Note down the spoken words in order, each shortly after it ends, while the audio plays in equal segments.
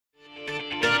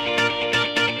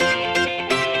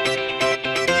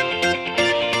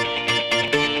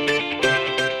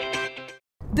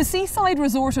The seaside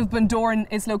resort of Bundoran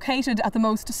is located at the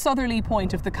most southerly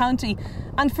point of the county,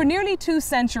 and for nearly 2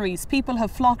 centuries people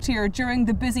have flocked here during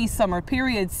the busy summer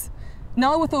periods.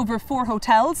 Now with over 4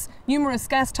 hotels, numerous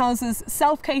guest houses,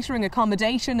 self-catering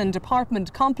accommodation and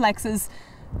apartment complexes,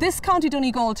 this County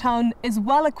Donegal town is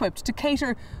well equipped to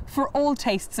cater for all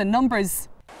tastes and numbers.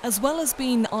 As well as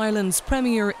being Ireland's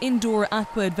premier indoor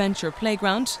aqua adventure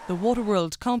playground, the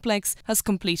Waterworld complex has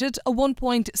completed a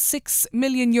 €1.6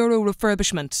 million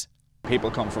refurbishment. People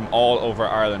come from all over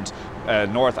Ireland,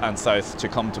 north and south, to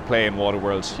come to play in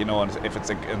Waterworld. You know, and if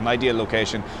it's an ideal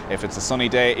location, if it's a sunny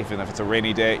day, even if it's a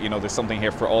rainy day, you know, there's something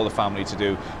here for all the family to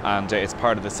do, and it's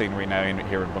part of the scenery now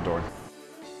here in Bundoran.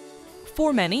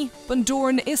 For many,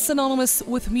 Bundoran is synonymous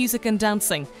with music and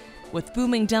dancing. With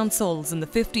booming dancehalls in the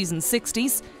 50s and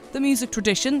 60s, the music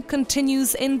tradition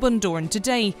continues in Bundoran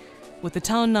today, with the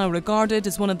town now regarded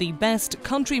as one of the best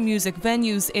country music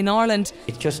venues in Ireland.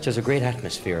 It just has a great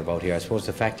atmosphere about here. I suppose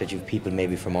the fact that you've people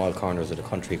maybe from all corners of the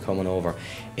country coming over,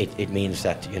 it means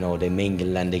that, you know, they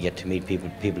mingle and they get to meet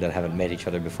people that haven't met each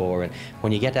other before. And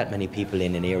when you get that many people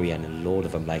in an area and a load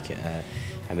of them, like,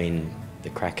 I mean, the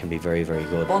crack can be very, very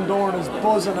good. Bundoran is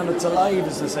buzzing and it's alive,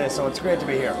 as they say, so it's great to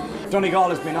be here.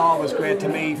 Donegal has been always great to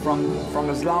me from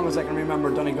as long as I can remember.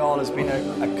 Donegal has been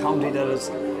a county that has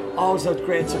always had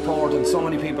great support, and so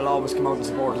many people always come out and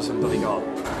support us in Donegal.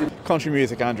 Country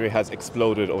music, Andrew, has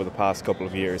exploded over the past couple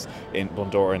of years in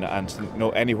Bundoran, and you know,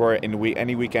 anywhere in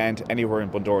any weekend, anywhere in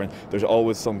Bundoran, there's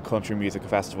always some country music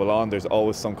festival on. There's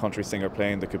always some country singer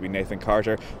playing. There could be Nathan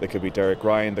Carter, there could be Derek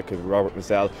Ryan, there could be Robert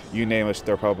Mazzell. You name it,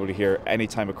 they're probably here any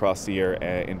time across the year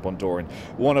in Bundoran.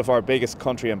 One of our biggest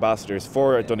country ambassadors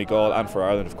for Donegal and for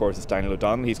Ireland, of course, is Daniel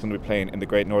O'Donnell. He's going to be playing in the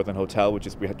Great Northern Hotel, which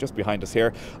is just behind us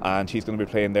here, and he's going to be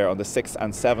playing there on the 6th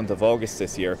and 7th of August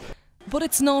this year. But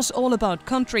it's not all about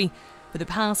country. For the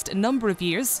past number of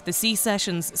years, the Sea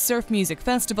Sessions Surf Music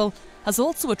Festival has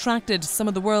also attracted some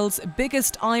of the world's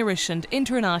biggest Irish and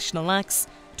international acts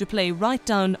to play right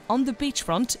down on the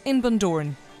beachfront in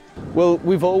Bundoran. Well,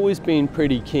 we've always been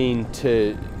pretty keen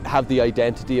to have the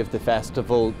identity of the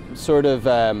festival sort of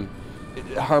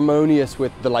harmonious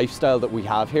with the lifestyle that we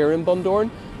have here in Bundoran.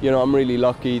 You know, I'm really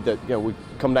lucky that, you know, we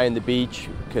come down the beach,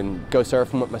 can go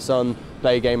surfing with my son,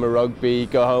 play a game of rugby,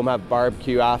 go home, have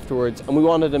barbecue afterwards, and we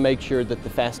wanted to make sure that the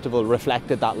festival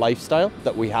reflected that lifestyle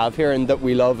that we have here and that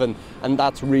we love, and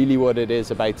that's really what it is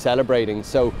about celebrating.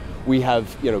 So we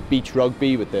have, you know, beach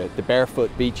rugby with the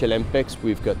Barefoot Beach Olympics,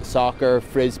 we've got the soccer,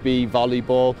 frisbee,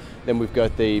 volleyball, then we've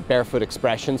got the Barefoot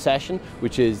Expression Session,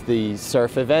 which is the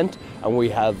surf event, and we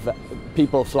have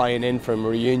people flying in from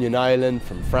Reunion Island,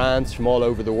 from France, from all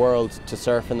over the world to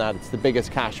surf in that. It's the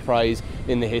biggest cash prize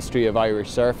in the history of Irish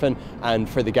surfing, and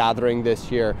for the gathering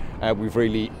this year we've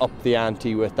really upped the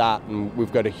ante with that, and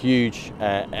we've got a huge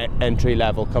entry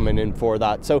level coming in for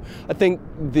that. So I think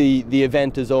the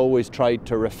event has always tried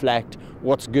to reflect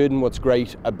what's good and what's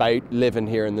great about living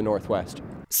here in the Northwest.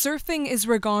 Surfing is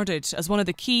regarded as one of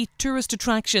the key tourist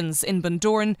attractions in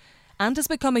Bundoran and has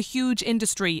become a huge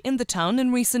industry in the town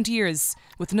in recent years,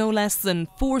 with no less than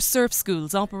 4 surf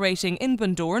schools operating in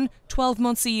Bundoran 12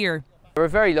 months a year. We're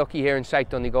very lucky here in South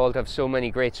Donegal to have so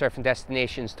many great surfing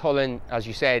destinations. Tullen, as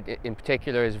you said, in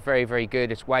particular, is very, very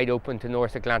good. It's wide open to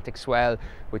North Atlantic swell,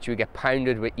 which we get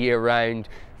pounded with year round.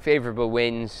 Favourable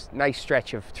winds, nice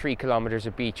stretch of 3 kilometres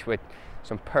of beach with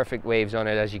some perfect waves on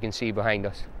it, as you can see behind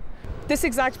us. This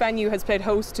exact venue has played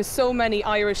host to so many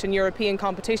Irish and European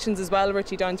competitions as well,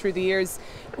 Richie, down through the years.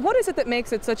 What is it that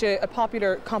makes it such a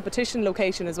popular competition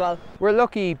location as well? We're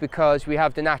lucky because we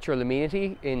have the natural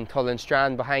amenity in Tullen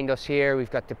Strand behind us here.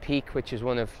 We've got the Peak, which is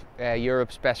one of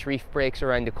Europe's best reef breaks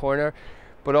around the corner,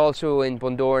 but also in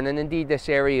Bundoran, and indeed this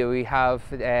area we have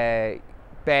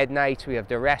bed nights, we have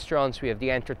the restaurants, we have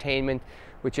the entertainment,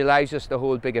 which allows us to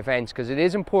hold big events, because it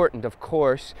is important, of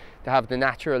course, to have the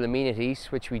natural amenities,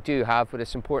 which we do have, but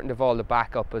it's important to have all the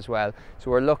backup as well.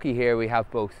 So we're lucky here we have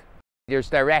both.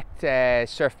 There's direct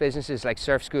surf businesses like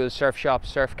surf schools, surf shops,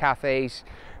 surf cafes,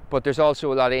 but there's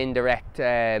also a lot of indirect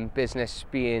business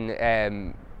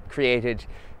being created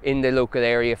in the local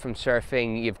area from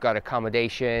surfing. You've got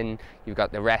accommodation, you've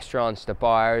got the restaurants, the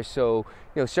bars. So,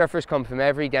 you know, surfers come from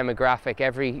every demographic,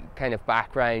 every kind of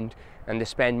background, and they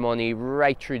spend money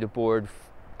right through the board.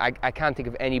 I can't think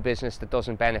of any business that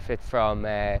doesn't benefit from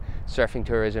surfing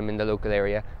tourism in the local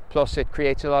area. Plus it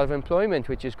creates a lot of employment,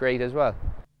 which is great as well.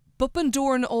 But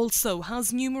Bundoran also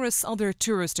has numerous other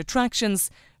tourist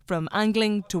attractions, from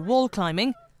angling to wall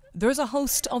climbing. There's a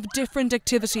host of different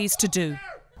activities to do.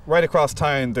 Right across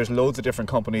town there's loads of different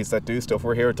companies that do stuff.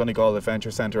 We're here at Donegal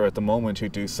Adventure Centre at the moment who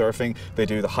do surfing, they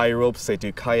do the high ropes, they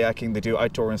do kayaking, they do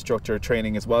outdoor instructor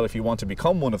training as well if you want to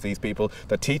become one of these people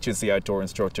that teaches the outdoor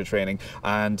instructor training,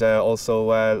 and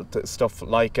also stuff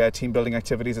like team building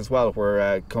activities as well,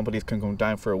 where companies can come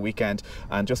down for a weekend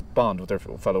and just bond with their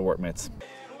fellow workmates.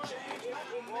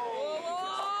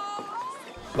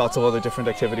 Lots of other different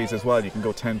activities as well. You can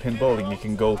go 10-pin bowling, you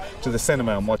can go to the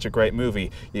cinema and watch a great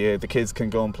movie. The kids can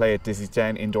go and play at Disney's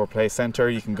Den Indoor Play Centre,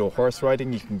 you can go horse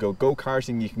riding, you can go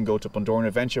go-karting, you can go to Bundoran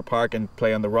Adventure Park and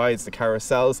play on the rides, the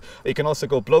carousels. You can also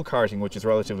go blow-karting, which is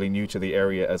relatively new to the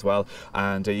area as well,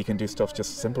 and you can do stuff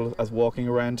just simple as walking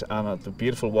around, and the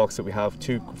beautiful walks that we have,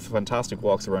 2 fantastic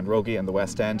walks around Rogie and the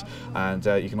West End, and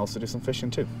you can also do some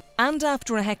fishing too. And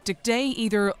after a hectic day,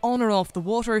 either on or off the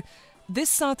water, this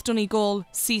South Donegal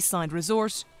seaside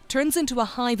resort turns into a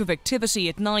hive of activity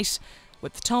at night.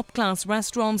 With top-class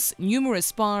restaurants,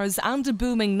 numerous bars and a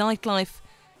booming nightlife,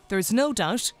 there's no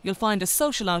doubt you'll find a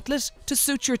social outlet to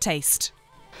suit your taste.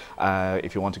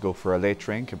 If you want to go for a late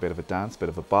drink, a bit of a dance, a bit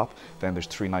of a bop, then there's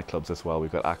 3 nightclubs as well.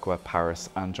 We've got Aqua, Paris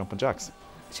and Jumpin' Jacks.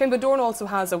 Shane, Bundoran also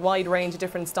has a wide range of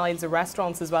different styles of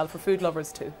restaurants as well for food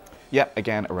lovers too. Yeah,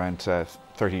 again around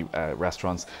 30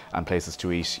 restaurants and places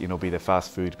to eat, you know, be they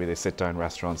fast food, be they sit-down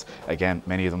restaurants. Again,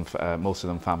 many of them, most of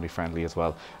them family friendly as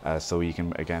well, so you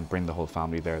can again bring the whole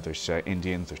family there. There's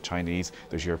Indians, there's Chinese,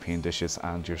 there's European dishes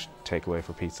and your takeaway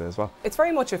for pizza as well. It's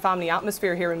very much a family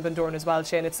atmosphere here in Bundoran as well,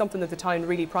 Shane. It's something that the town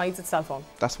really prides itself on.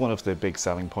 That's one of the big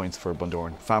selling points for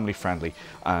Bundoran, family friendly,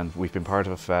 and we've been part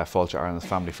of Fáilte Ireland's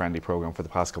family friendly programme for the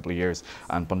past couple of years,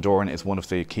 and Bundoran is one of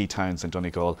the key towns in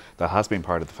Donegal that has been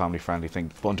part of the family friendly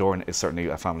thing. Bundoran is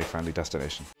certainly a family friendly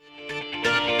destination.